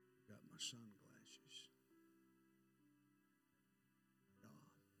sunglasses.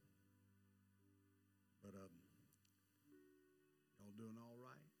 But y'all doing all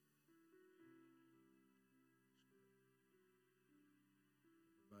right?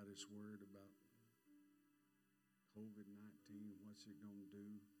 Everybody's worried about COVID-19. What's it going to do?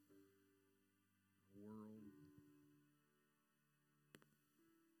 The world.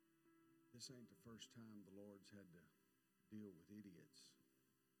 This ain't the first time the Lord's had to deal with idiots.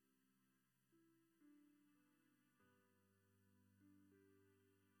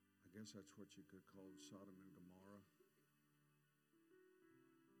 I guess that's what you could call Sodom and Gomorrah.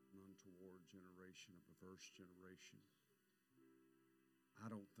 An untoward generation, a perverse generation. I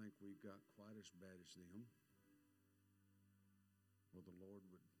don't think we've got quite as bad as them. Well, the Lord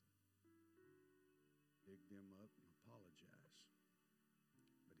would dig them up and apologize.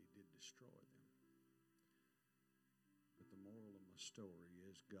 But He did destroy them. But the moral of my story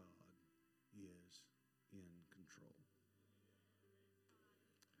is God is in control.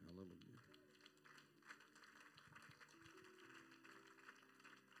 Hallelujah.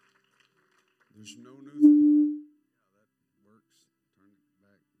 There's no new. Yeah, that works. Turn it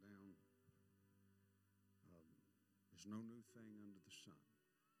back down. There's no new thing under the sun.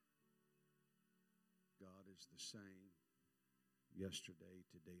 God is the same yesterday,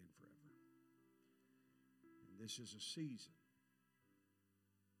 today, and forever. And this is a season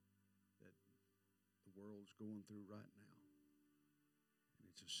that the world's going through right now. And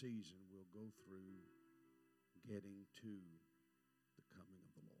it's a season we'll go through getting to the coming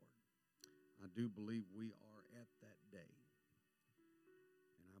of the Lord. I do believe we are at that day.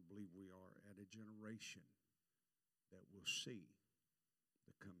 And I believe we are at a generation that will see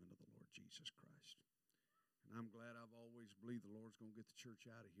the coming of the Lord Jesus Christ. And I'm glad I've always believed the Lord's going to get the church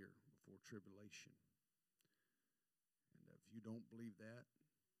out of here before tribulation. And if you don't believe that,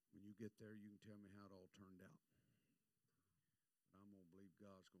 when you get there, you can tell me how it all turned out. But I'm going to believe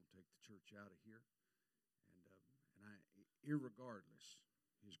God's going to take the church out of here. And irregardless,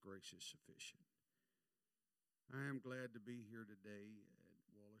 His grace is sufficient. I am glad to be here today at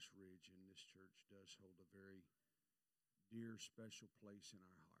Wallace Ridge, and this church does hold a very dear, special place in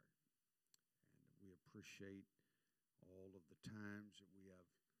our heart. And we appreciate all of the times that we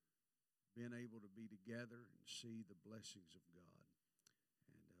have been able to be together and see the blessings of God.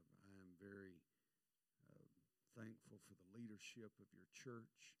 And I am very thankful for the leadership of your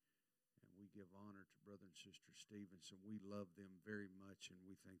church. And we give honor to Brother and Sister Stevenson. We love them very much, and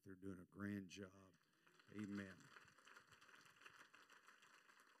we think they're doing a grand job. Amen.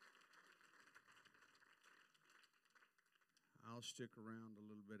 I'll stick around a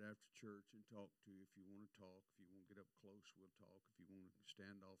little bit after church and talk to you if you want to talk. If you want to get up close, we'll talk. If you want to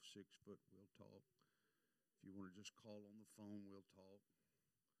stand off 6 foot, we'll talk. If you want to just call on the phone, we'll talk.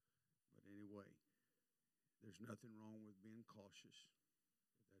 But anyway, there's nothing wrong with being cautious.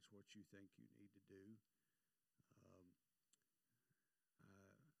 If that's what you think you need to do.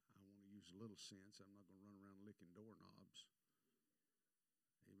 I want to use a little sense. I'm not going to run around licking doorknobs.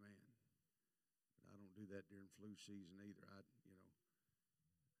 Amen. But I don't do that during flu season either.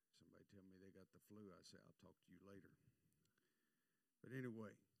 Somebody tell me they got the flu, I say, I'll talk to you later. But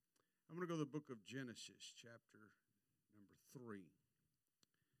anyway, I'm going to go to the book of Genesis, chapter number 3.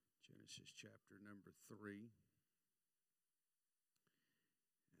 Genesis chapter number 3.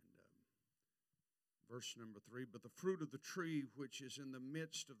 Verse number 3, but the fruit of the tree which is in the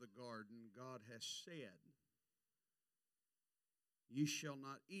midst of the garden, God has said, ye shall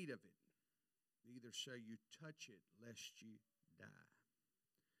not eat of it, neither shall you touch it, lest ye die.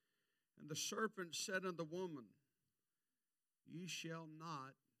 And the serpent said unto the woman, ye shall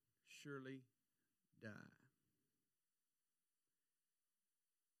not surely die.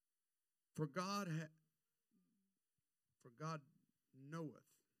 For God doth know,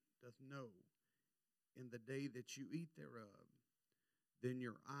 in the day that you eat thereof, then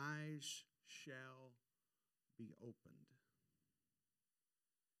your eyes shall be opened,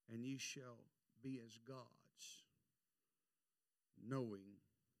 and ye shall be as gods, knowing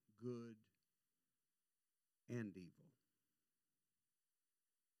good and evil.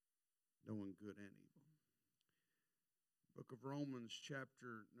 Knowing good and evil. Book of Romans,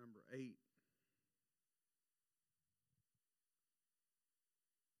 chapter number 8,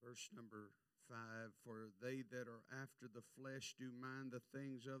 verse number 5, for they that are after the flesh do mind the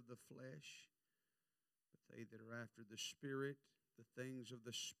things of the flesh, but they that are after the Spirit, the things of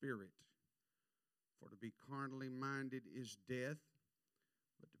the Spirit. For to be carnally minded is death,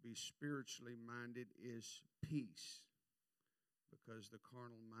 but to be spiritually minded is peace, because the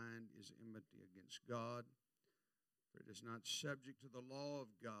carnal mind is enmity against God, For it is not subject to the law of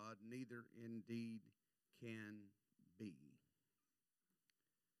God, neither indeed can be.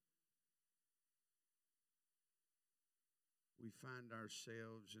 We find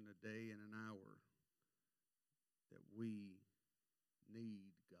ourselves in a day and an hour that we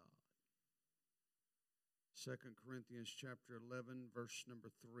need God. 2 Corinthians chapter 11, verse number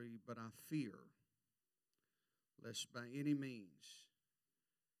 3, but I fear, lest by any means,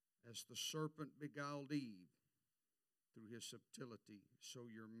 as the serpent beguiled Eve through his subtlety, so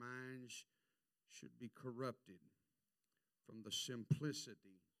your minds should be corrupted from the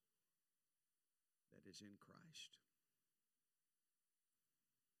simplicity that is in Christ.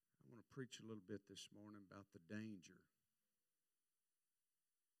 I want to preach a little bit this morning about the danger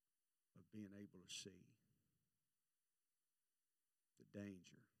of being able to see. The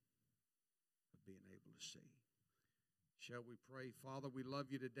danger of being able to see. Shall we pray? Father, we love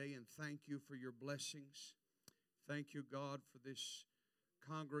you today and thank you for your blessings. Thank you, God, for this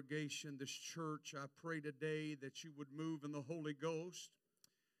congregation, this church. I pray today that you would move in the Holy Ghost.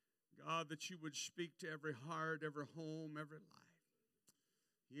 God, that you would speak to every heart, every home, every life.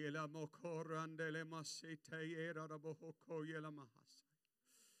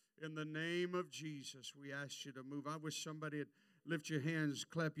 In the name of Jesus, we ask you to move. I wish somebody would lift your hands,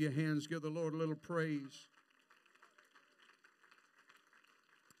 clap your hands, give the Lord a little praise.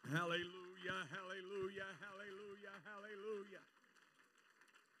 Hallelujah, hallelujah, hallelujah, hallelujah.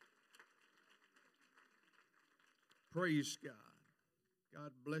 Praise God.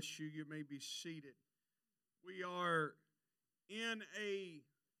 God bless you. You may be seated. We are in a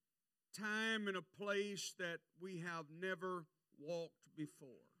time and a place that we have never walked before.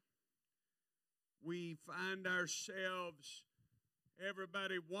 We find ourselves,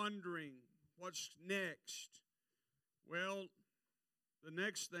 everybody wondering what's next. Well, the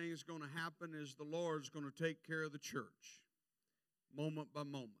next thing is going to happen is the Lord's going to take care of the church, moment by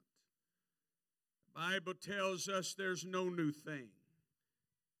moment. The Bible tells us there's no new thing.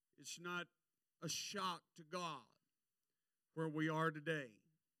 It's not a shock to God where we are today.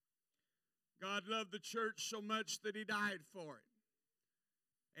 God loved the church so much that He died for it.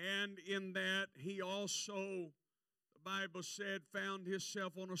 And in that, He also, the Bible said, found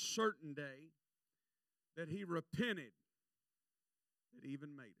Himself on a certain day that He repented that He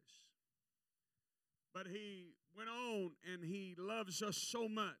even made us. But He went on and He loves us so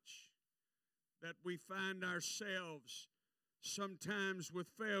much that we find ourselves sometimes with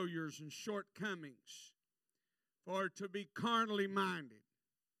failures and shortcomings. For to be carnally minded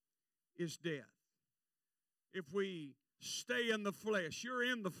is death. If we stay in the flesh, you're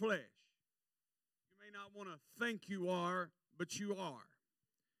in the flesh. You may not want to think you are, but you are.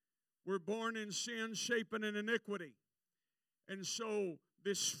 We're born in sin, shapen in iniquity. And so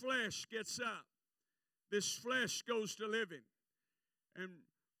this flesh gets up. This flesh goes to living. And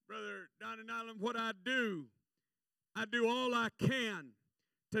Brother Donnie Nyland, what I do all I can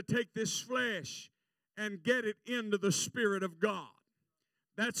to take this flesh and get it into the Spirit of God.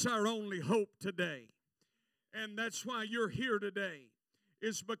 That's our only hope today. And that's why you're here today,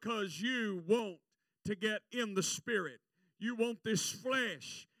 is because you want to get in the Spirit. You want this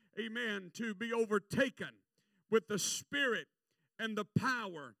flesh, amen, to be overtaken with the Spirit and the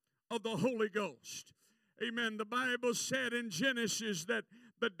power of the Holy Ghost. Amen. The Bible said in Genesis that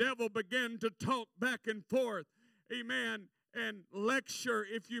the devil began to talk back and forth, amen, and lecture,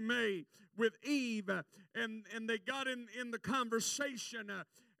 if you may, with Eve. And they got in the conversation,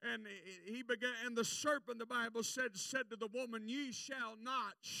 and he began, and the serpent, the Bible said to the woman, ye shall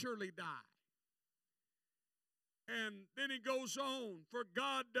not surely die. And then he goes on, for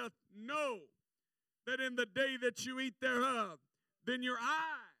God doth know that in the day that you eat thereof, then your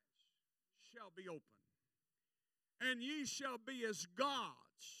eyes shall be opened, and ye shall be as gods.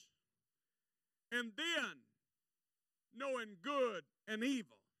 And then, knowing good and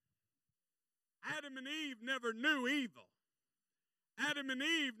evil. Adam and Eve never knew evil. Adam and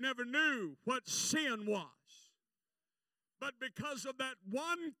Eve never knew what sin was. But because of that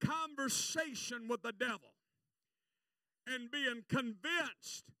one conversation with the devil and being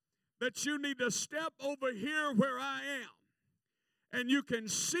convinced that you need to step over here where I am and you can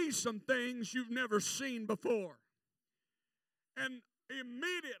see some things you've never seen before. And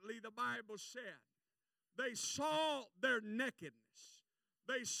immediately the Bible said they saw their nakedness.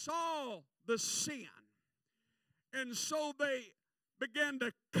 They saw the sin. And so they began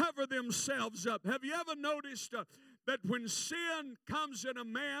to cover themselves up. Have you ever noticed that when sin comes in a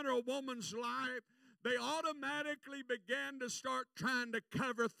man or a woman's life, they automatically begin to start trying to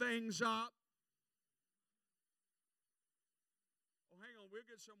cover things up? Oh, hang on, we'll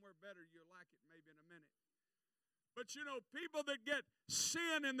get somewhere better. You'll like it maybe in a minute. But you know, people that get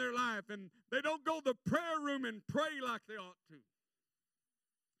sin in their life and they don't go to the prayer room and pray like they ought to.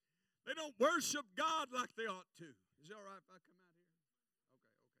 They don't worship God like they ought to. Is it all right if I come out here?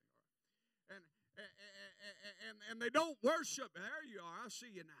 Okay, all right. And they don't worship. There you are. I see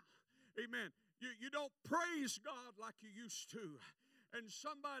you now. Amen. You don't praise God like you used to. And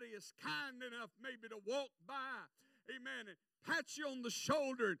somebody is kind enough maybe to walk by, amen, and pat you on the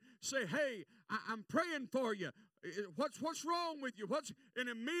shoulder and say, hey, I'm praying for you. What's wrong with you? And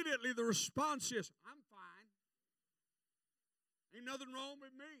immediately the response is, I'm fine. Ain't nothing wrong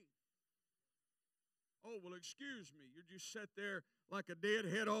with me. Oh, well, excuse me. You just sit there like a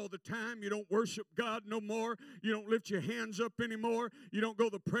deadhead all the time. You don't worship God no more. You don't lift your hands up anymore. You don't go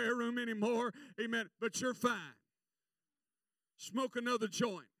to the prayer room anymore. Amen. But you're fine. Smoke another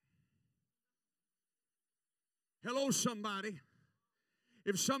joint. Hello, somebody.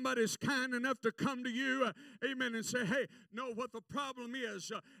 If somebody is kind enough to come to you, amen, and say, hey, no, what the problem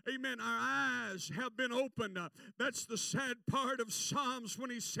is, amen, our eyes have been opened. That's the sad part of Psalms when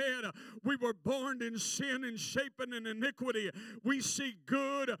he said, we were born in sin and shapen in iniquity. We see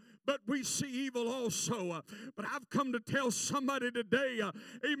good, but we see evil also. But I've come to tell somebody today,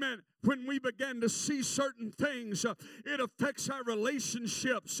 amen, when we begin to see certain things, it affects our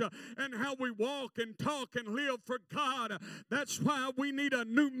relationships and how we walk and talk and live for God. That's why we need a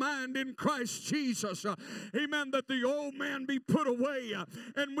new mind in Christ Jesus. Amen. That the old man be put away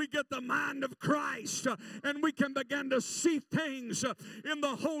and we get the mind of Christ and we can begin to see things in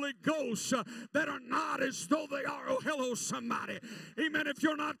the Holy Ghost that are not as though they are. Oh, hello, somebody. Amen. If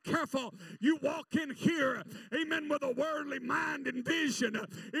you're not careful, you walk in here, amen, with a worldly mind and vision.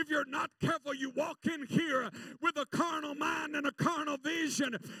 If you're not careful, you walk in here with a carnal mind and a carnal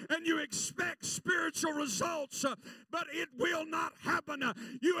vision, and you expect spiritual results, but it will not happen.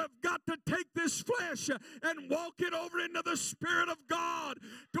 You have got to take this flesh and walk it over into the Spirit of God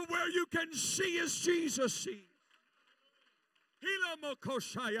to where you can see as Jesus sees.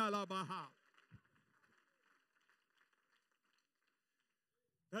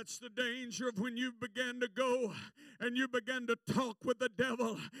 That's the danger of when you begin to go and you begin to talk with the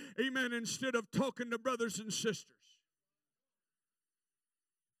devil, amen, instead of talking to brothers and sisters.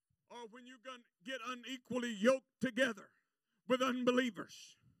 Or when you get unequally yoked together with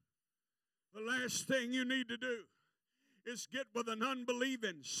unbelievers. The last thing you need to do is get with an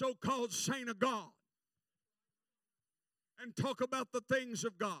unbelieving so-called saint of God and talk about the things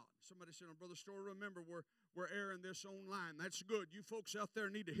of God. Somebody said, oh, Brother Story, remember we're airing this online. That's good. You folks out there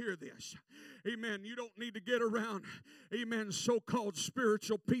need to hear this. Amen. You don't need to get around, amen, so-called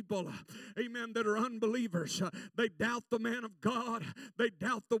spiritual people, amen, that are unbelievers. They doubt the man of God. They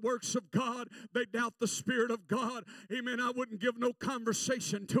doubt the works of God. They doubt the Spirit of God. Amen. I wouldn't give no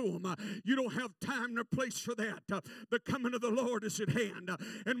conversation to them. You don't have time nor place for that. The coming of the Lord is at hand.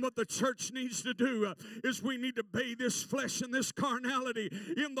 And what the church needs to do is we need to bathe this flesh and this carnality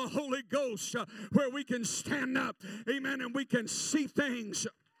in the Holy Ghost where we can stand up, amen, and we can see things.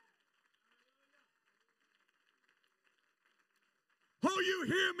 Oh, you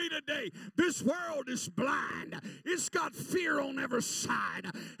hear me today? This world is blind. It's got fear on every side.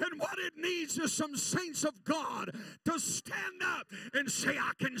 And what it needs is some saints of God to stand up and say,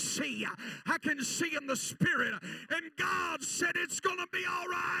 I can see. I can see in the Spirit. And God said it's going to be all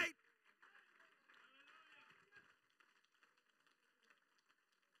right.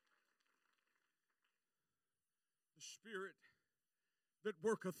 Spirit that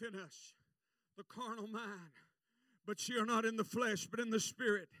worketh in us, the carnal mind. But ye are not in the flesh, but in the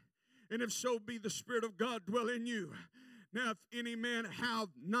Spirit. And if so be the Spirit of God dwell in you. Now, if any man have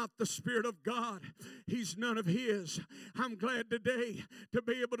not the Spirit of God, he's none of his. I'm glad today to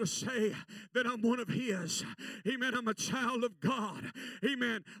be able to say that I'm one of his. Amen. I'm a child of God.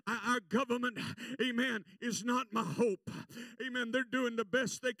 Amen. Our government, amen, is not my hope. Amen. They're doing the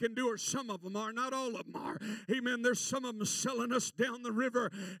best they can do, or some of them are. Not all of them are. Amen. There's some of them selling us down the river.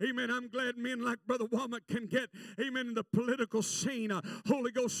 Amen. I'm glad men like Brother Womack can get, amen, in the political scene,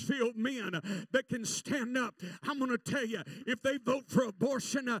 Holy Ghost filled men that can stand up. I'm going to tell you, if they vote for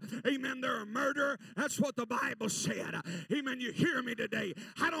abortion, amen, they're a murderer. That's what the Bible said. Amen. You hear me today?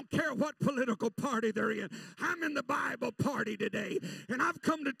 I don't care what political party they're in. I'm in the Bible party today. And I've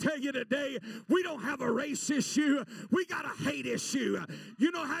come to tell you today, we don't have a race issue. We got a hate issue. You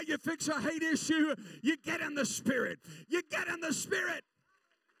know how you fix a hate issue? You get in the Spirit. You get in the Spirit.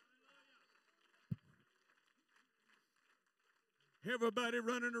 Everybody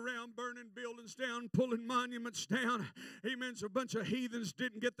running around, burning buildings down, pulling monuments down. Amen. So a bunch of heathens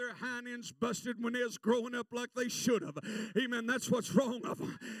didn't get their hind ends busted when they was growing up like they should have. Amen. That's what's wrong of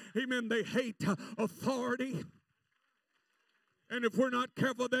them. Amen. They hate authority. And if we're not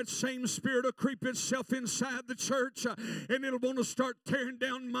careful, that same spirit will creep itself inside the church, and it'll want to start tearing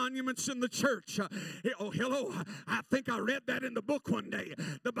down monuments in the church. Oh, hello. I think I read that in the book one day.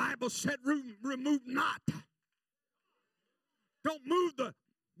 The Bible said, remove not. Don't move the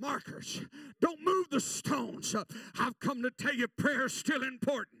markers. Don't move the stones. I've come to tell you, prayer is still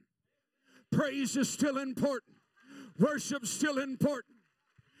important. Praise is still important. Worship is still important.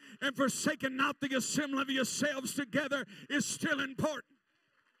 And forsaking not the assembly of yourselves together is still important.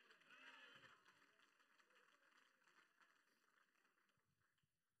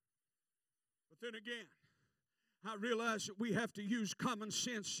 But then again, I realize that we have to use common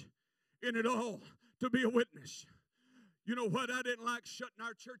sense in it all to be a witness. You know what? I didn't like shutting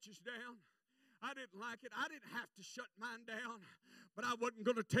our churches down. I didn't like it. I didn't have to shut mine down. But I wasn't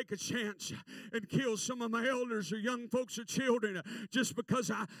going to take a chance and kill some of my elders or young folks or children just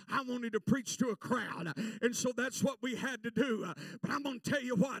because I wanted to preach to a crowd. And so that's what we had to do. But I'm going to tell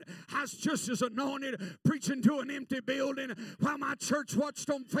you what, I was just as anointed preaching to an empty building while my church watched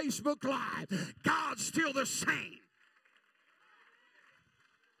on Facebook Live. God's still the same.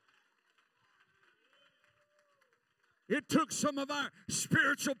 It took some of our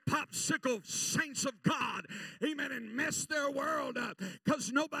spiritual popsicle saints of God, amen, and messed their world up because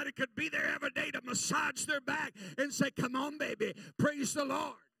nobody could be there every day to massage their back and say, come on, baby, praise the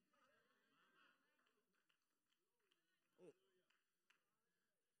Lord.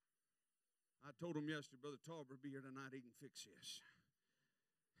 I told him yesterday, Brother Tarver will be here tonight. He can fix this.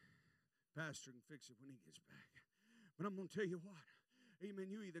 Pastor can fix it when he gets back. But I'm going to tell you what, amen,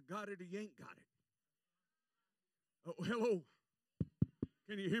 you either got it or you ain't got it. Oh, hello.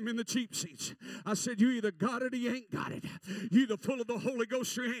 Can you hear me in the cheap seats? I said you either got it or you ain't got it. You either full of the Holy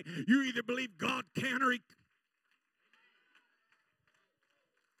Ghost or you ain't. You either believe God can or he.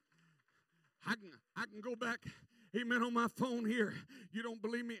 I can go back, amen, on my phone here. You don't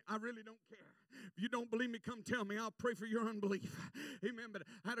believe me? I really don't care. If you don't believe me, come tell me. I'll pray for your unbelief. Amen. But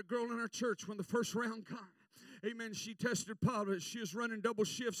I had a girl in our church when the first round came. Amen. She tested positive. She was running double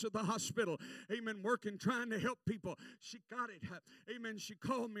shifts at the hospital. Amen. Working, trying to help people. She got it. Amen. She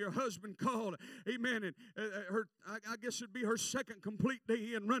called me. Her husband called. Amen. And I guess it'd be her second complete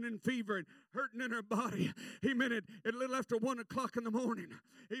day in running fever and hurting in her body. Amen. At a little after 1 o'clock in the morning.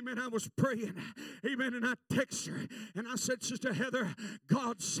 Amen. I was praying. Amen. And I texted her. And I said, Sister Heather,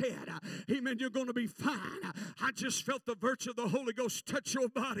 God said, amen, you're going to be fine. I just felt the virtue of the Holy Ghost touch your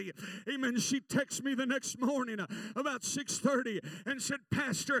body. Amen. She texted me the next morning about 6:30 and said,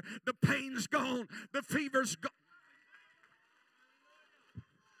 Pastor, the pain's gone, the fever's gone.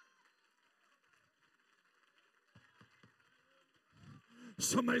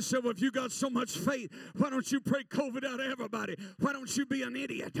 Somebody said, well, if you got so much faith, why don't you pray COVID out of everybody? Why don't you be an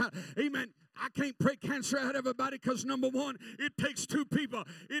idiot? Amen. I can't pray cancer out of everybody because, number one, it takes two people.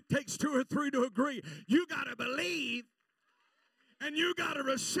 It takes 2 or 3 to agree. You got to believe and you got to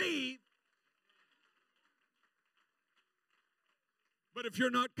receive. But if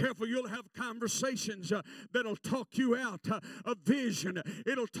you're not careful, you'll have conversations that'll talk you out of vision.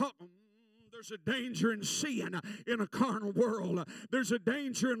 It'll talk. There's a danger in seeing in a carnal world. There's a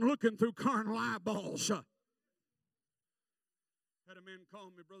danger in looking through carnal eyeballs. Had a man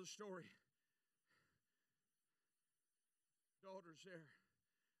call me, Brother Story. Daughter's there.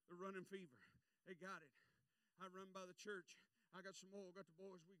 They're running fever. They got it. I run by the church. I got some oil. Got the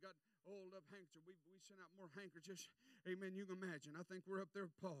boys. We got oiled up handkerchiefs. We sent out more handkerchiefs. Amen. You can imagine. I think we're up there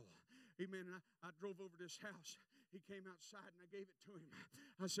with Paul. Amen. And I drove over to this house. He came outside and I gave it to him.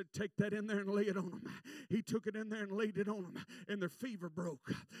 I said, take that in there and lay it on him. He took it in there and laid it on him. And their fever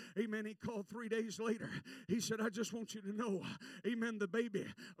broke. Amen. He called 3 days later. He said, I just want you to know, amen, the baby,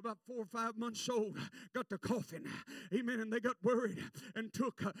 about 4 or 5 months old, got the coughing. Amen. And they got worried and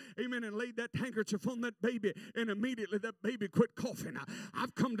took, amen, and laid that handkerchief on that baby. And immediately that baby quit coughing.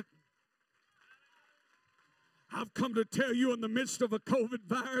 I've come to tell you, in the midst of a COVID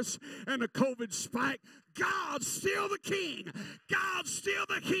virus and a COVID spike, God's still the king. God's still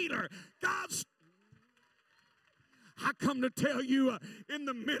the healer. I come to tell you, in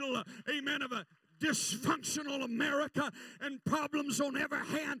the middle, amen, of a dysfunctional America and problems on every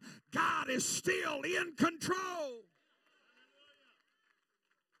hand, God is still in control.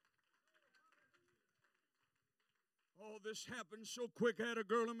 Oh, this happened so quick. I had a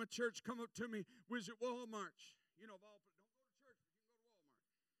girl in my church come up to me. Was at Walmart. You know, don't go to church, but you can go to Walmart.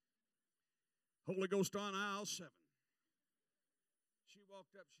 Holy Ghost on aisle 7. She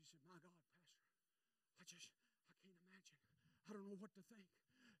walked up. She said, my God, Pastor, I can't imagine. I don't know what to think.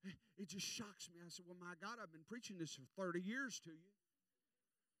 It just shocks me. I said, well, my God, I've been preaching this for 30 years to you.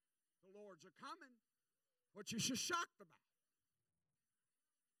 The Lord's are coming. What you so shocked about?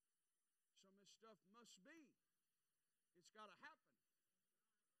 stuff must be. It's got to happen.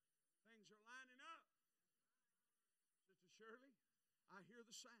 Things are lining up. Sister Shirley, I hear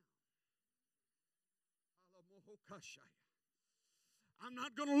the sound. I'm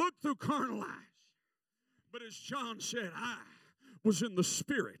not going to look through carnal eyes. But as John said, I was in the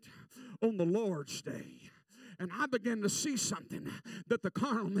Spirit on the Lord's day. And I began to see something that the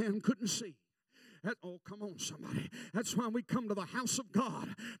carnal man couldn't see. Oh, come on, somebody. That's why we come to the house of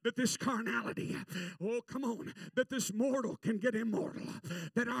God, that this carnality, oh, come on, that this mortal can get immortal,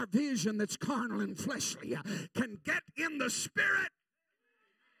 that our vision that's carnal and fleshly can get in the Spirit.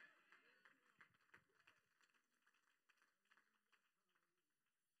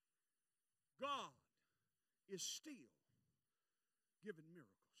 God is still giving miracles.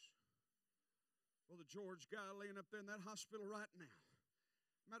 Brother George guy laying up there in that hospital right now.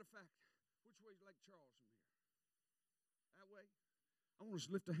 Matter of fact, which way is Lake Charles from here? That way? I want us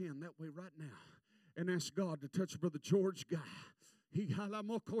to lift a hand that way right now and ask God to touch Brother George guy. God, I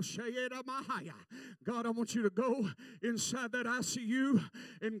want you to go inside that ICU,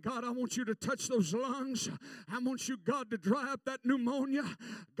 and God, I want you to touch those lungs. I want you, God, to dry up that pneumonia.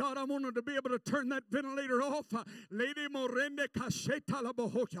 God, I want him to be able to turn that ventilator off.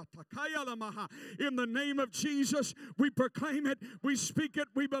 In the name of Jesus, we proclaim it, we speak it,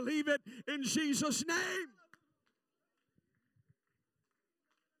 we believe it in Jesus' name.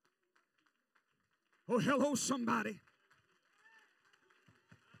 Oh, hello, somebody.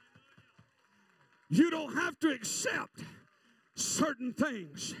 You don't have to accept certain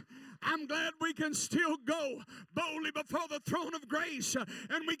things. I'm glad we can still go boldly before the throne of grace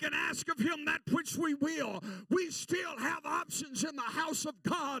and we can ask of Him that which we will. We still have options in the house of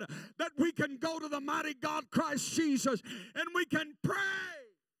God that we can go to the mighty God Christ Jesus and we can pray.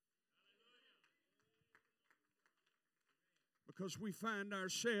 Because we find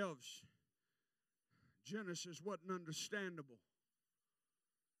ourselves, Genesis wasn't understandable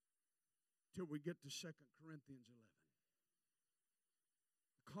till we get to 2 Corinthians 11.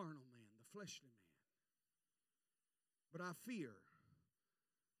 The carnal man, the fleshly man. But I fear,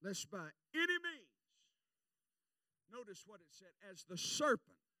 lest by any means, notice what it said, as the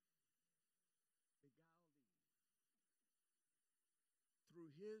serpent beguiled Eve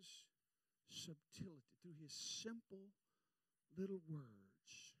through his subtlety, through his simple little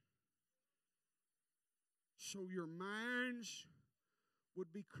words. So your minds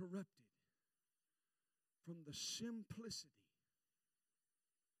would be corrupted from the simplicity.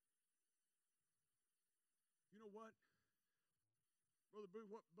 You know what? Brother Boo,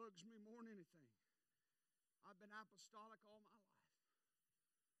 what bugs me more than anything? I've been apostolic all my life.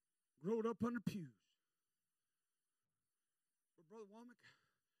 Growed up under pews. But Brother Womack,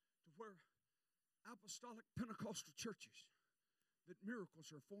 to where apostolic Pentecostal churches, that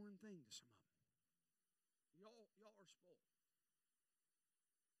miracles are a foreign thing to some of them. Y'all are spoiled.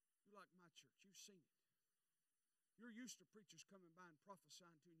 You like my church. You've seen it. You're used to preachers coming by and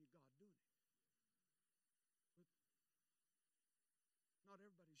prophesying to you, God doing it. But not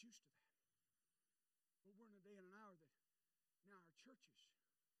everybody's used to that. But we're in a day and an hour that now our churches,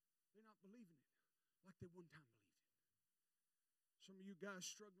 they're not believing it like they one time believed it. Some of you guys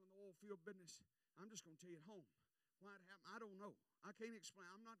struggling in the oil field business, I'm just going to tell you at home. Why it happened, I don't know. I can't explain.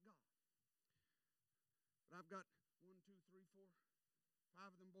 I'm not God. But I've got 1, 2, 3, 4, 5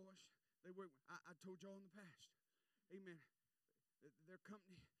 of them boys. They work. I told y'all in the past. Amen. Their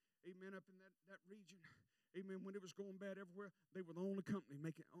company, amen, up in that region, amen, when it was going bad everywhere, they were the only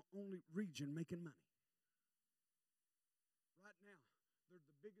region making money. Right now, they're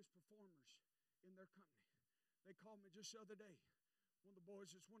the biggest performers in their company. They called me just the other day. One of the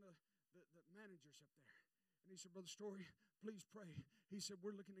boys is one of the managers up there. And he said, Brother Story, please pray. He said,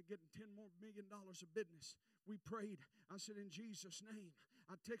 we're looking at getting $10 million more of business. We prayed. I said, in Jesus' name.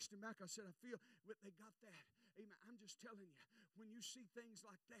 I texted him back. I said, I feel they got that. Amen. I'm just telling you, when you see things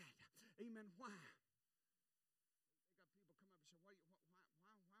like that, amen, why? They got people come up and say,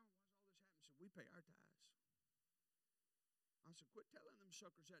 why is all this happening? I said, we pay our tithes. I said, quit telling them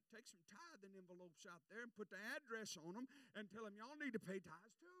suckers that. Take some tithing envelopes out there and put the address on them and tell them y'all need to pay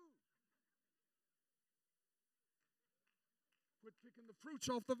tithes too. Quit picking the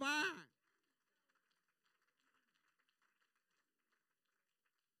fruits off the vine.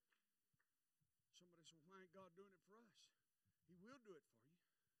 Somebody said, why ain't God doing it for us? He will do it for you.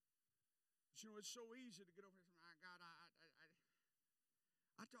 But you know, it's so easy to get over here and say, my God,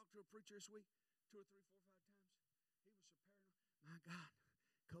 I talked to a preacher this week 2 or 3, 4, 5 times. He was so paranoid. My God,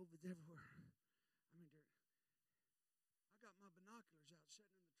 COVID's everywhere. I mean, I got my binoculars out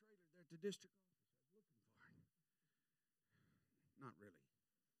sitting in the trailer there at the district office. I was looking for it. Not really.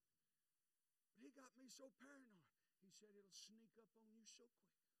 got me so paranoid. He said, it'll sneak up on you so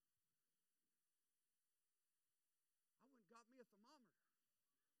quick. I went and got me a thermometer.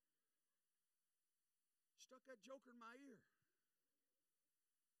 Stuck that joker in my ear.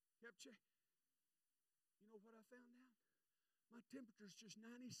 Kept checking. You know what I found out? My temperature's just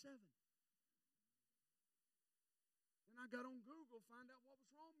 97. Then I got on Google, find out what was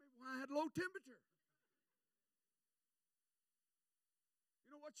wrong with me when I had low temperature.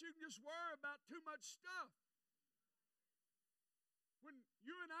 You know what? You can just worry about too much stuff. When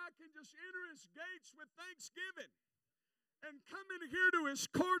you and I can just enter His gates with thanksgiving and come in here to His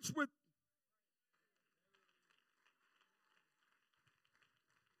courts with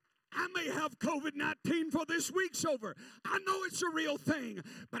I may have COVID-19 for this week's over. I know it's a real thing,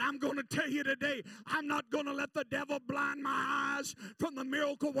 but I'm going to tell you today, I'm not going to let the devil blind my eyes from the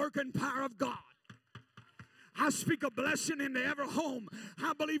miracle working power of God. I speak a blessing into every home.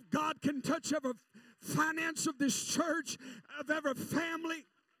 I believe God can touch every finance of this church, of every family.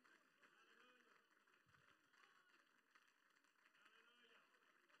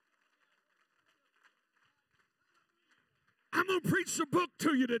 I'm going to preach a book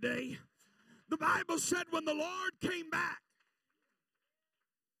to you today. The Bible said when the Lord came back,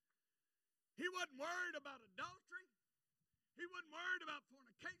 He wasn't worried about adultery. He wasn't worried about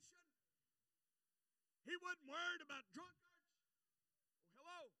fornication. He wasn't worried about drunkards. Oh,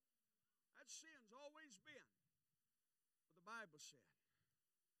 hello. That's sin's always been. But the Bible said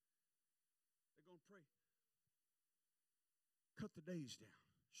they're going to pray. Cut the days down.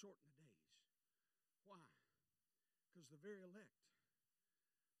 Shorten the days. Why? Because the very elect.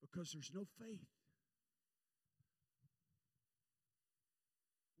 Because there's no faith.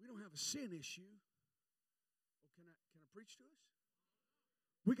 We don't have a sin issue. Oh, can I preach to us?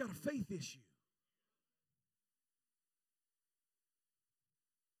 We got a faith issue.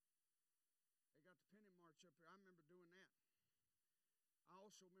 They got the penny march up here. I remember doing that. I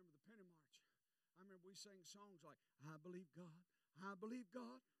also remember the penny march. I remember we sang songs like, I believe God, I believe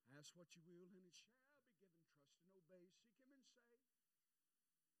God, ask what you will and it shall be given. Trust and obey, seek Him and say.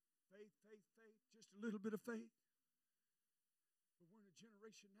 Faith, faith, faith, just a little bit of faith. But we're in a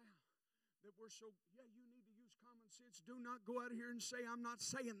generation now that we're so, yeah, you need to use common sense. Do not go out here and say, I'm not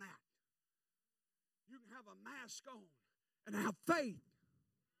saying that. You can have a mask on and have faith.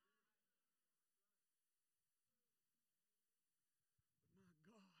 But my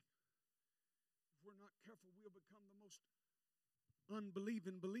God, if we're not careful, we'll become the most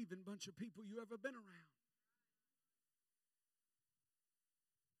unbelieving, believing bunch of people you ever been around.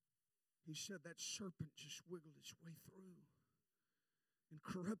 He said that serpent just wiggled its way through and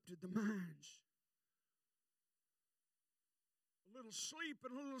corrupted the minds. A little sleep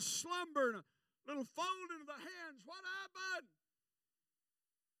and a little slumber and a little folding of the hands. What happened?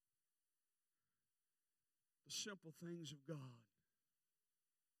 The simple things of God.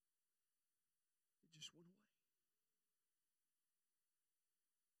 It just went away.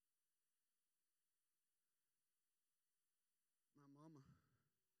 My mama,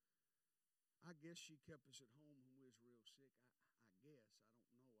 I guess she kept us at home when we was real sick. I guess. I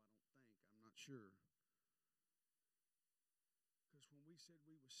don't know. I don't think. I'm not sure. Because when we said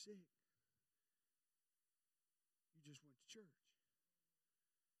we were sick, you just went to church.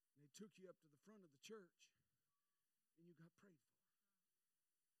 And they took you up to the front of the church and you got prayed for.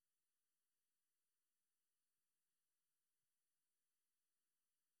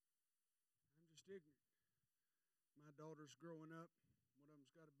 I'm just ignorant. My daughter's growing up. One of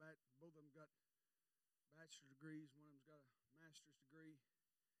them's got both of them got bachelor's degrees. One of them's got a master's degree.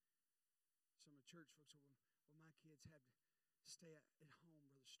 Some of the church folks said, well, my kids had to stay at home,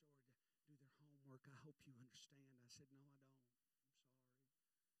 Brother Story, to do their homework. I hope you understand. I said, no, I don't. I'm sorry.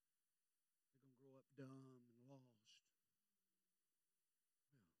 They're going to grow up dumb and lost.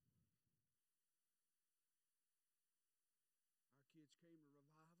 Well, our kids came to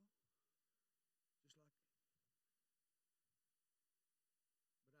revival, just like,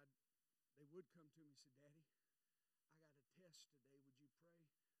 but they would come to me and say, Daddy, I got a test today. Would you pray?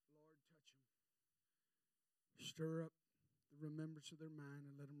 Lord, touch them. Stir up the remembrance of their mind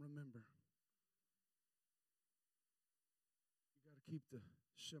and let them remember. You got to keep the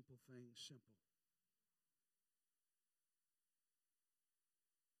simple things simple. I remember praying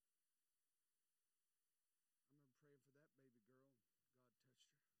for that baby girl. God touched her.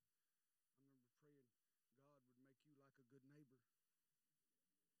 I remember praying God would make you like a good neighbor.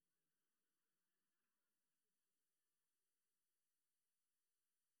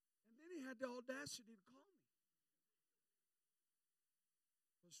 And then he had the audacity to call me.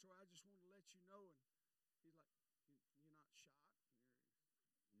 So I just want to let you know. And he's like, you're not shot?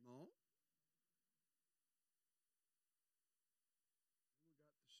 No.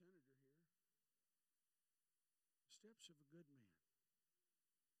 steps of a good man.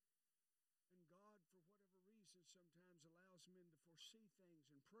 And God, for whatever reason, sometimes allows men to foresee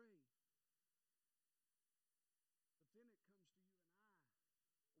things and pray. But then it comes to you and I.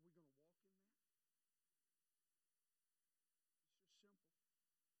 Are we going to walk in that? It's just simple.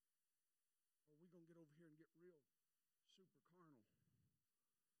 Or are we going to get over here and get real super carnal?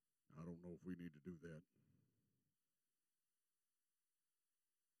 I don't know if we need to do that.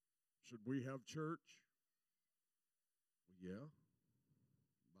 Should we have church? Well, yeah.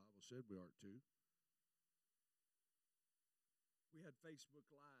 The Bible said we are too. We had Facebook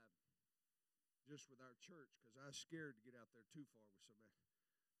Live just with our church because I was scared to get out there too far with somebody.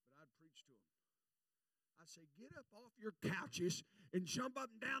 But I'd preach to them. I'd say, get up off your couches and jump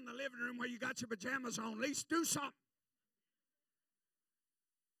up and down the living room where you got your pajamas on. At least do something.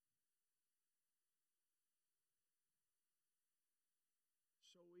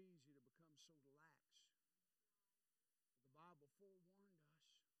 So easy to become so lax. The Bible forewarned us.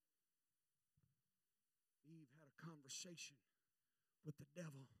 Eve had a conversation with the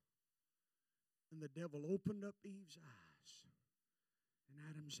devil. And the devil opened up Eve's eyes and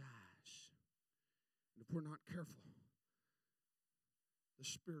Adam's eyes. And if we're not careful, the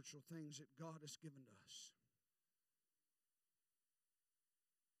spiritual things that God has given to us.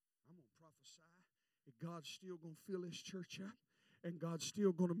 I'm going to prophesy that God's still going to fill His church up. And God's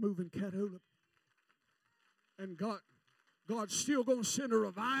still going to move in Catahoula. And God's still going to send a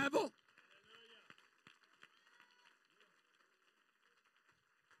revival.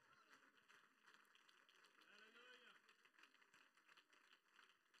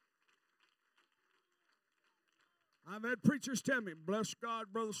 I've had preachers tell me, bless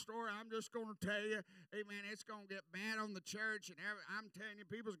God, Brother Story, I'm just going to tell you, amen, it's going to get bad on the church. And I'm telling you,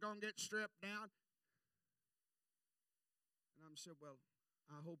 people's going to get stripped down. And I said, well,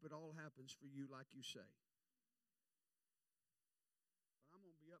 I hope it all happens for you like you say. But I'm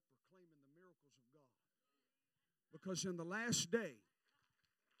going to be up proclaiming the miracles of God. Because in the last day,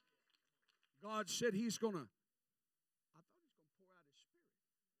 God said He's going to, I thought He's going to pour out His Spirit.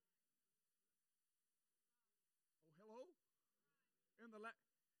 Oh, hello?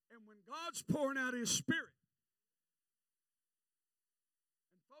 And when God's pouring out His Spirit,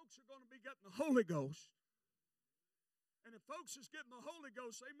 and folks are going to be getting the Holy Ghost, and if folks is getting the Holy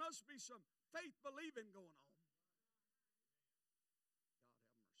Ghost, there must be some faith believing going on. God have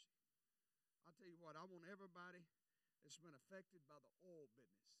mercy. I'll tell you what, I want everybody that's been affected by the oil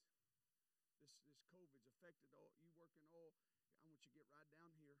business. This COVID's affected oil. You work in oil, I want you to get right down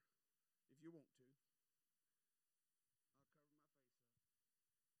here if you want to. I'll cover my face up.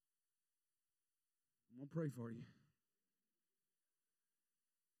 I'm going to pray for you.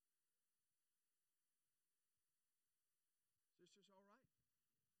 All right.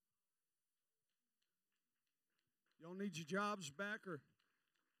 Y'all need your jobs back or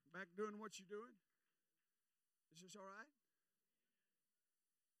back doing what you're doing? Is this all right?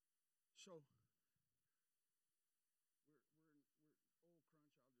 So, we're oil crunch.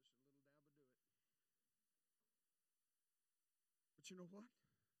 I'll just a little dab of do it. But you know what?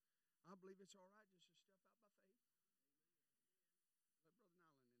 I believe it's all right just to step out by faith. Let Brother Nyland in there.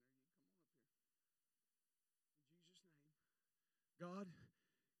 You come on up here. In Jesus' name. God,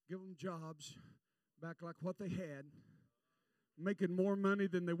 give them jobs back like what they had, making more money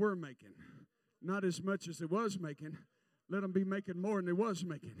than they were making. Not as much as they was making. Let them be making more than they was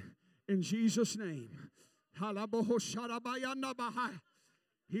making. In Jesus' name.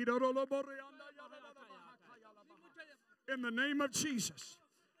 In the name of Jesus,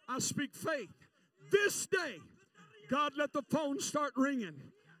 I speak faith. This day, God, let the phone start ringing.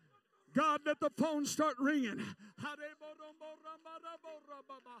 God, let the phone start ringing.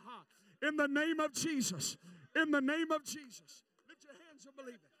 In the name of Jesus. In the name of Jesus. Lift your hands and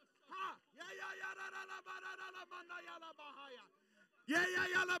believe it.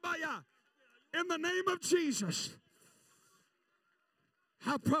 In the name of Jesus.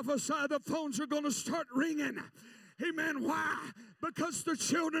 I prophesy the phones are going to start ringing. Amen. Why? Because the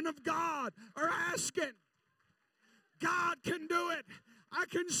children of God are asking. God can do it. I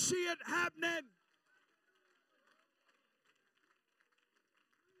can see it happening.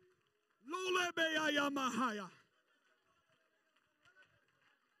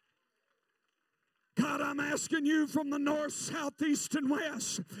 God, I'm asking you from the north, south, east, and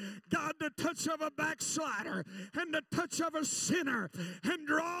west, God, the touch of a backslider and the touch of a sinner, and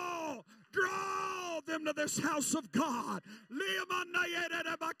draw them to this house of God. Get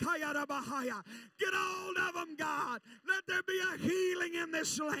hold of them, God. Let there be a healing in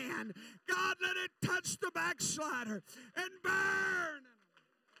this land. God, let it touch the backslider and burn.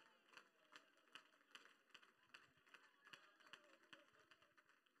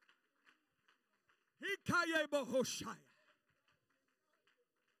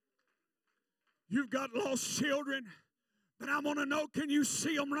 You've got lost children, but I want to know, can you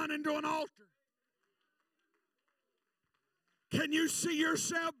see them running to an altar? Can you see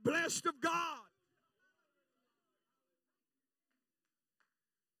yourself blessed of God?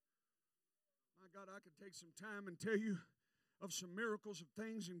 My God, I could take some time and tell you of some miracles of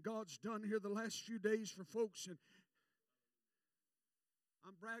things and God's done here the last few days for folks, and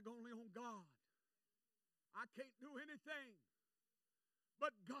I'm brag only on God. I can't do anything,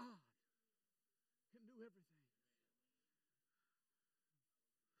 but God can do everything.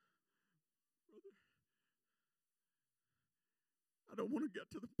 Brother, I don't want to get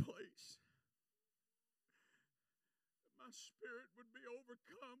to the place that my spirit would be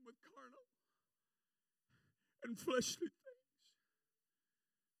overcome with carnal and fleshly things,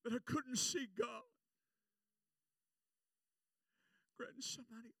 that I couldn't see God. Grant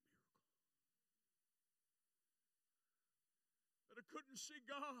somebody a miracle. That I couldn't see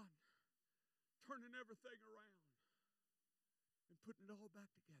God turning everything around and putting it all back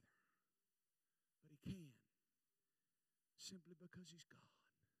together. But He can, simply because He's God.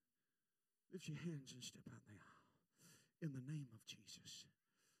 Lift your hands and step out the aisle in the name of Jesus.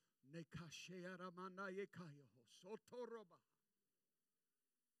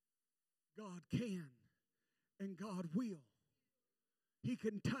 God can and God will. He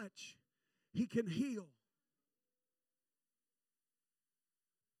can touch. He can heal.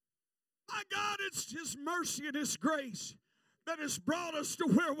 My God, it's His mercy and His grace that has brought us to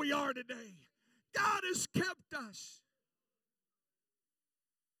where we are today. God has kept us.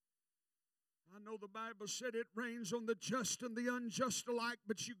 I know the Bible said it rains on the just and the unjust alike,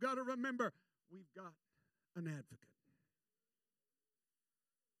 but you got to remember, we've got an advocate.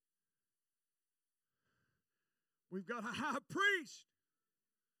 We've got a high priest.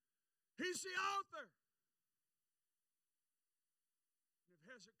 He's the author. And if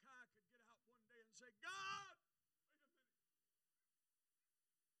Hezekiah could get out one day and say, God, wait a minute.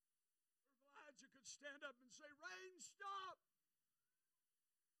 Or if Elijah could stand up and say, rain, stop.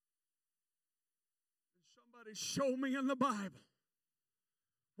 And somebody show me in the Bible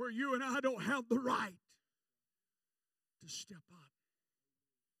where you and I don't have the right to step up.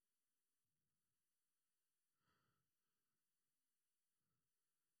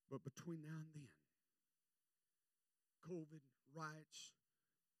 But between now and then, COVID, riots,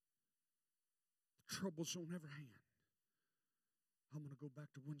 the troubles on every hand. I'm going to go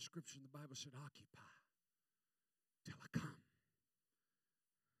back to one scripture in the Bible said, occupy till I come.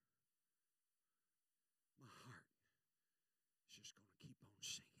 My heart is just going to keep on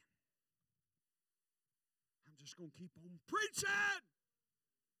singing. I'm just going to keep on preaching. I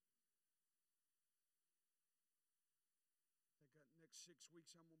think that next 6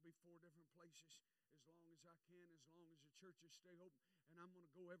 weeks I'm going to be 4 different places as long as I can, as long as the churches stay open. And I'm going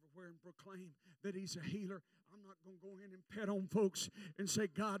to go everywhere and proclaim that He's a healer. I'm not going to go in and pet on folks and say,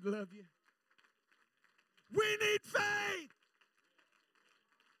 God love you. We need faith.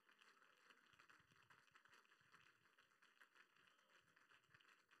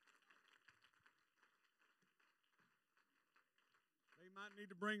 They might need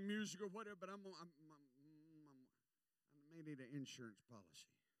to bring music or whatever, but I may need an insurance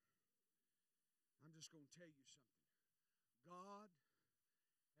policy. I'm just going to tell you something. God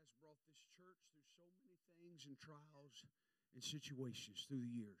has brought this church through so many things and trials and situations through the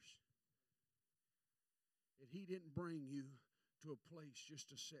years. That He didn't bring you to a place just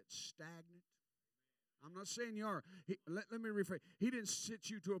to sit stagnant. I'm not saying you are. Let me rephrase. He didn't sit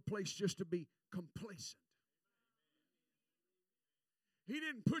you to a place just to be complacent. He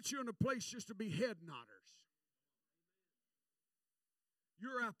didn't put you in a place just to be head nodders.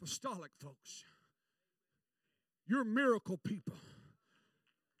 You're apostolic folks. You're miracle people.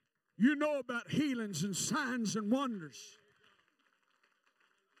 You know about healings and signs and wonders.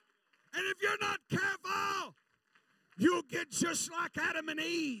 And if you're not careful, you'll get just like Adam and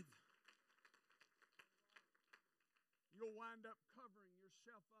Eve. You'll wind up covering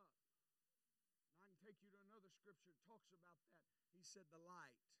yourself up. And I can take you to another scripture that talks about that. He said the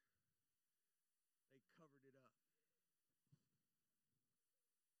light, they covered it up.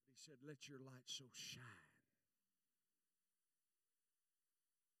 He said, let your light so shine.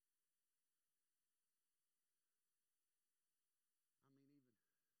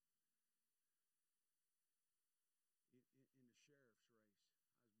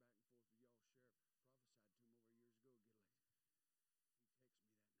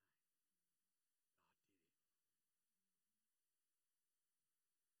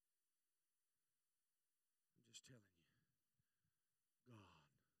 Just telling you, God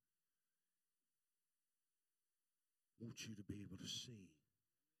want you to be able to see.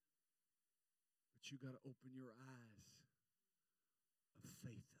 But you got to open your eyes of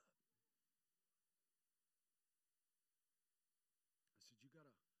faith up. I said, you got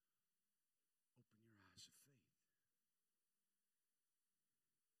to open your eyes of faith.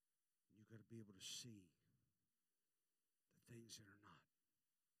 You got to be able to see the things that are not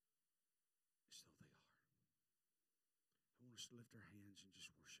as though they are. I want us to lift our hands and just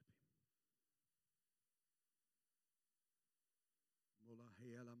worship Him.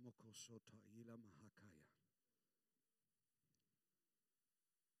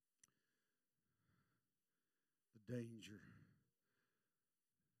 The danger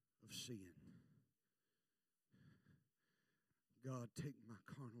of sin. God, take my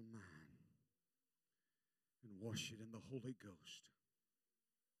carnal mind and wash it in the Holy Ghost.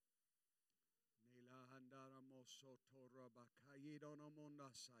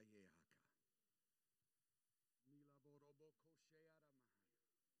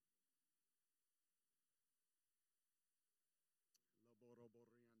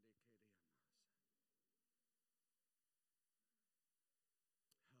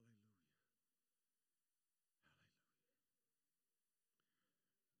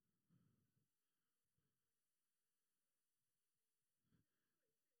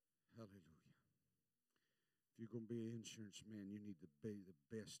 Hallelujah. If you're going to be an insurance man, you need to be the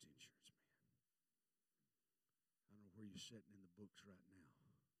best insurance man. I don't know where you're sitting in the books right now,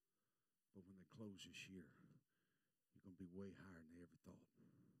 but when they close this year, you're going to be way higher than they ever thought.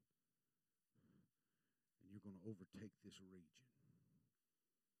 And you're going to overtake this region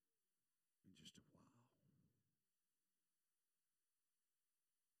in just a while.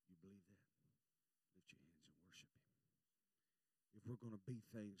 You believe that? Lift your hands and worship Him. If we're going to be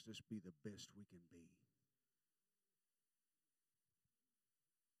things, let's be the best we can be.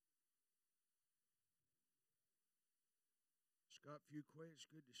 Scott Fuquay, it's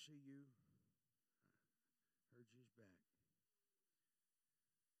good to see you. I heard you's back.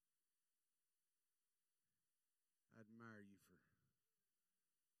 I admire you for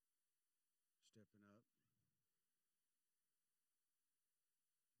stepping up.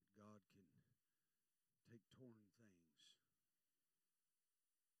 God can take torn things.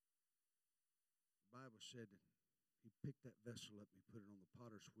 The Bible said that He picked that vessel up and He put it on the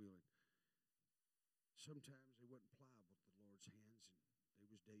potter's wheel. And sometimes they wasn't pliable to the Lord's hands, and there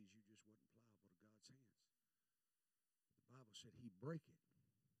was days you just wasn't pliable to God's hands. But the Bible said He break it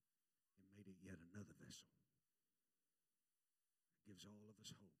and made it yet another vessel. It gives all of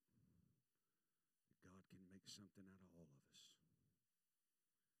us hope that God can make something out of all of us.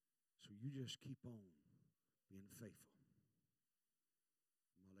 So you just keep on being faithful.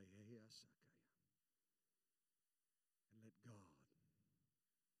 And let God,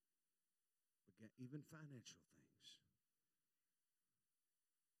 even financial things,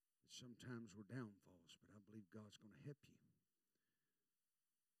 that sometimes were downfalls, but I believe God's going to help you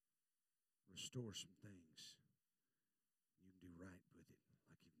restore some things. You can do right with it like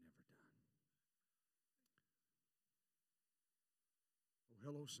you've never done. Oh,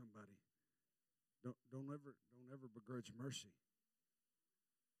 hello, somebody. Don't ever begrudge mercy.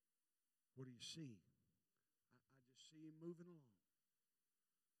 What do you see? I just see Him moving along.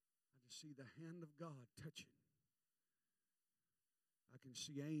 I just see the hand of God touching. I can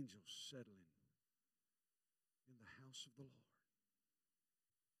see angels settling in the house of the Lord.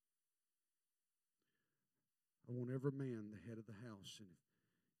 I want every man the head of the house, and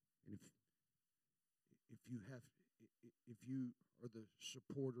if you are the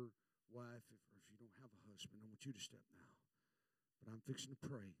supporter wife, or if you don't have a husband, I want you to step now. But I'm fixing to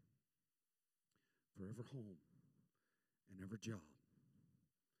pray for every home and every job.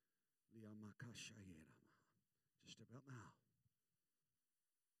 Just step out now.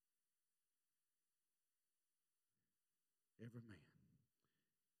 Every man,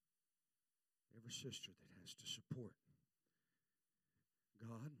 every sister that has to support.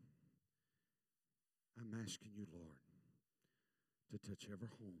 God, I'm asking you, Lord, to touch every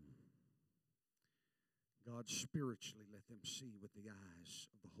home. God, spiritually, let them see with the eyes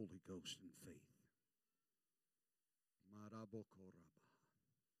of the Holy Ghost in faith.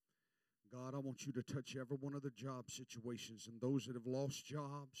 God, I want you to touch every one of the job situations and those that have lost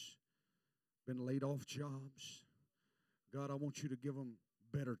jobs, been laid off jobs. God, I want you to give them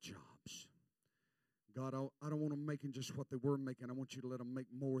better jobs. God, I don't want them making just what they were making. I want you to let them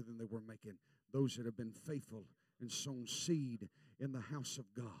make more than they were making. Those that have been faithful and sown seed in the house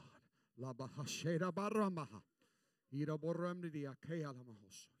of God.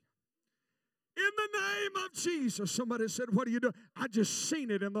 In the name of Jesus. Somebody said, what are you doing? I just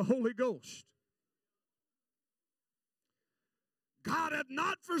seen it in the Holy Ghost. God hath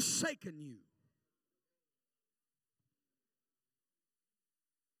not forsaken you.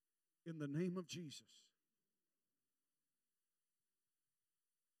 In the name of Jesus.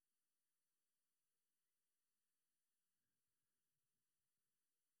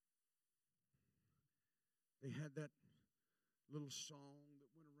 They had that little song that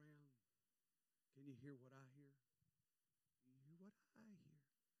went around. Can you hear what I hear? Can you hear what I hear?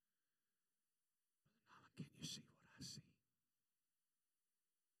 Brother Nolan, can you see what I see?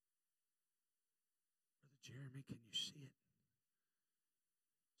 Brother Jeremy, can you see it?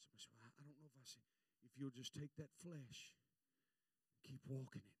 Somebody said, well, I don't know if I see it. If you'll just take that flesh and keep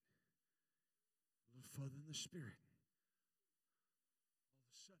walking it a little further in the Spirit, all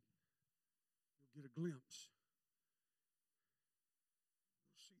of a sudden, you'll get a glimpse.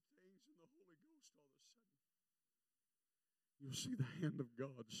 You'll see things in the Holy Ghost all of a sudden. You'll see the hand of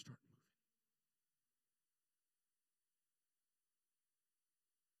God start moving.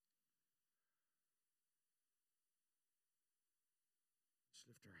 Let's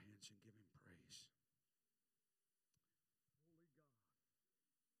lift our hands and give Him praise.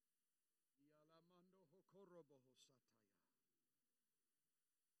 Holy God.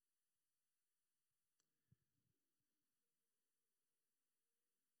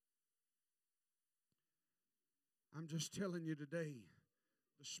 I'm just telling you today,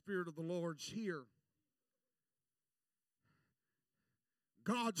 the Spirit of the Lord's here.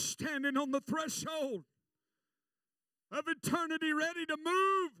 God's standing on the threshold of eternity ready to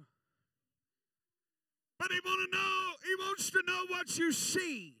move. But He wants to know what you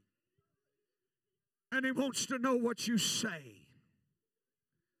see. And He wants to know what you say.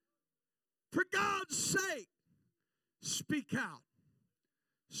 For God's sake, speak out.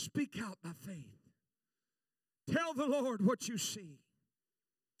 Speak out by faith. Tell the Lord what you see.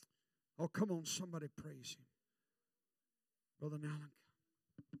 Oh, come on, somebody praise Him. Brother Allen.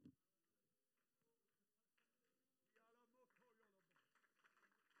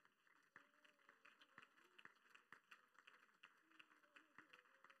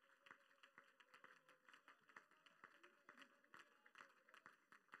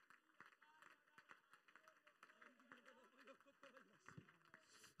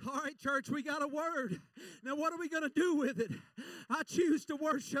 All right, church, we got a word. Now, what are we going to do with it? I choose to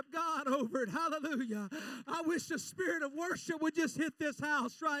worship God over it. Hallelujah. I wish the spirit of worship would just hit this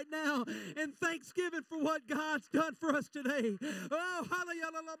house right now in thanksgiving for what God's done for us today. Oh,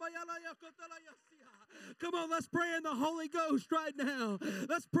 hallelujah. Come on, let's pray in the Holy Ghost right now.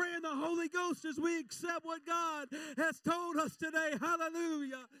 Let's pray in the Holy Ghost as we accept what God has told us today.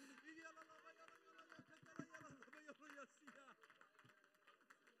 Hallelujah.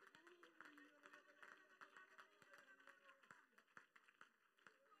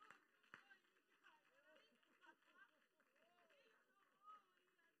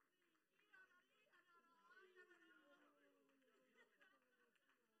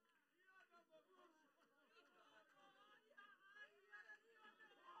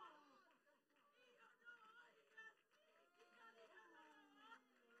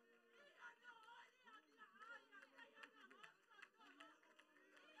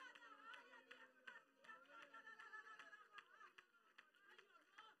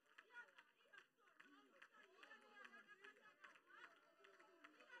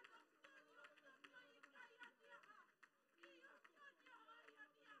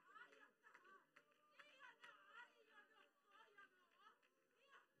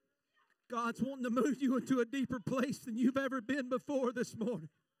 God's wanting to move you into a deeper place than you've ever been before this morning.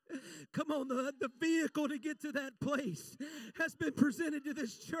 Come on, the vehicle to get to that place has been presented to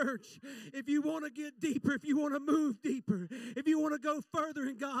this church. If you want to get deeper, if you want to move deeper, if you want to go further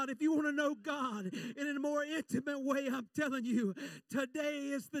in God, if you want to know God in a more intimate way, I'm telling you, today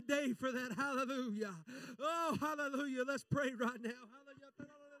is the day for that. Hallelujah. Oh, hallelujah. Let's pray right now. Hallelujah.